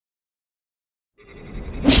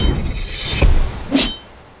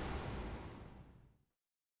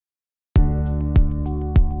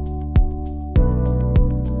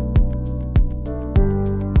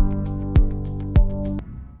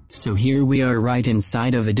So here we are right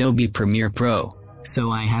inside of Adobe Premiere Pro.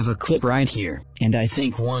 So I have a clip right here, and I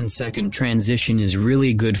think 1 second transition is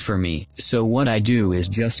really good for me. So what I do is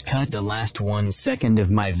just cut the last 1 second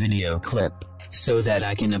of my video clip, so that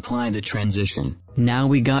I can apply the transition. Now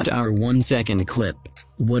we got our 1 second clip.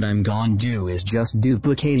 What I'm gonna do is just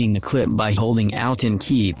duplicating the clip by holding Alt in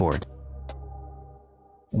keyboard.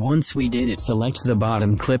 Once we did it, select the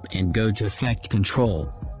bottom clip and go to Effect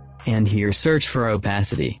Control. And here search for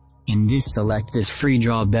opacity. In this select this free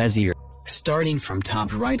draw bezier. Starting from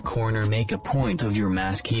top right corner, make a point of your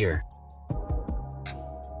mask here.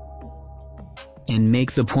 And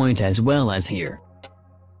make the point as well as here.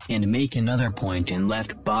 And make another point in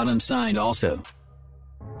left bottom side also.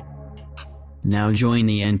 Now join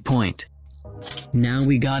the end point. Now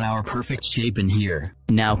we got our perfect shape in here.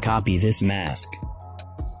 Now copy this mask.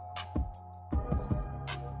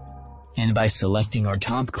 And by selecting our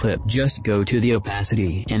top clip, just go to the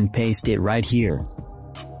opacity and paste it right here.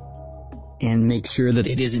 And make sure that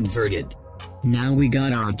it is inverted. Now we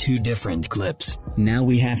got our 2 different clips. Now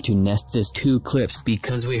we have to nest these 2 clips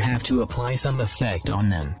because we have to apply some effect on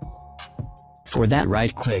them. For that,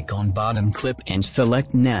 right click on bottom clip and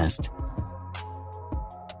select nest.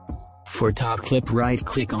 For top clip, right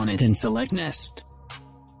click on it and select nest.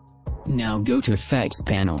 Now go to effects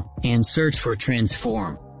panel and search for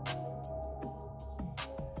transform.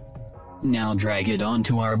 Now drag it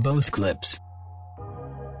onto our both clips.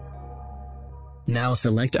 Now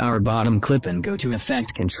select our bottom clip and go to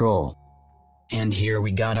Effect Control. And here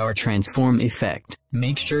we got our transform effect.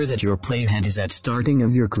 Make sure that your playhead is at starting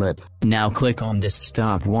of your clip. Now click on this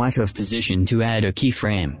stopwatch of position to add a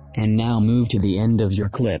keyframe. And now move to the end of your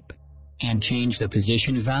clip. And change the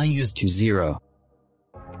position values to 0.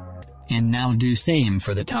 And now do same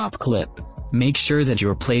for the top clip. Make sure that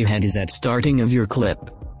your playhead is at starting of your clip.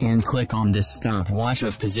 And click on this stopwatch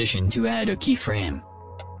of position to add a keyframe.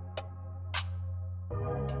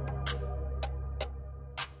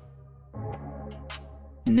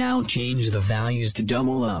 Now change the values to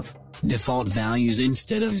double of default values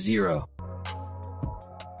instead of 0.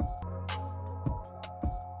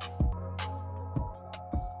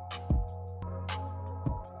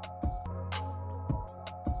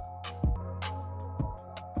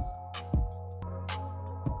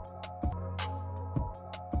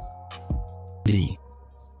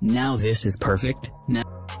 Now this is perfect. Now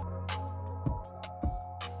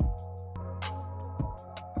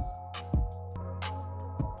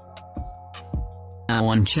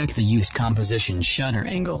uncheck the Use Composition Shutter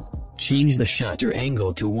Angle. Change the shutter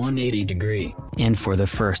angle to 180 degree, and for the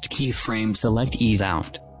first keyframe select Ease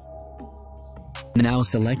Out. Now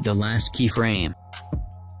select the last keyframe,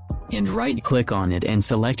 and right-click on it and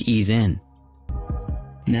select Ease In.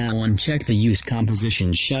 Now uncheck the Use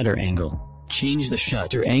Composition Shutter Angle. Change the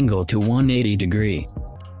shutter angle to 180 degree.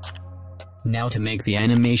 Now to make the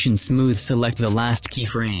animation smooth, select the last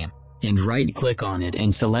keyframe, and right-click on it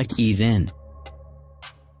and select Ease In.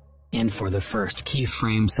 And for the first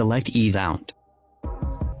keyframe select Ease Out.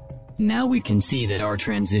 Now we can see that our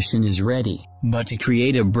transition is ready, but to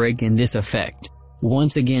create a break in this effect,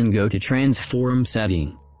 once again go to Transform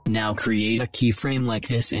Setting. Now create a keyframe like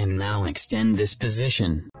this and now extend this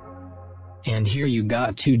position. And here you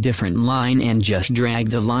got 2 different lines and just drag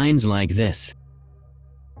the lines like this.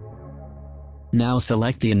 Now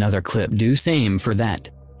select the another clip, do same for that.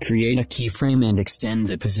 Create a keyframe and extend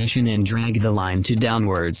the position and drag the line to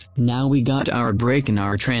downwards. Now we got our break in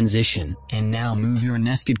our transition. And now move your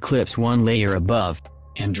nested clips 1 layer above.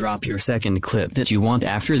 And drop your second clip that you want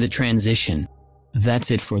after the transition. That's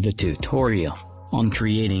it for the tutorial on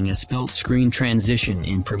creating a split screen transition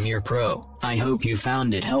in Premiere Pro. I hope you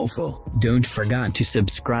found it helpful. Don't forget to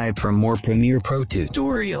subscribe for more Premiere Pro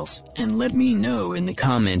tutorials. And let me know in the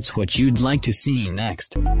comments what you'd like to see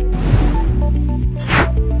next.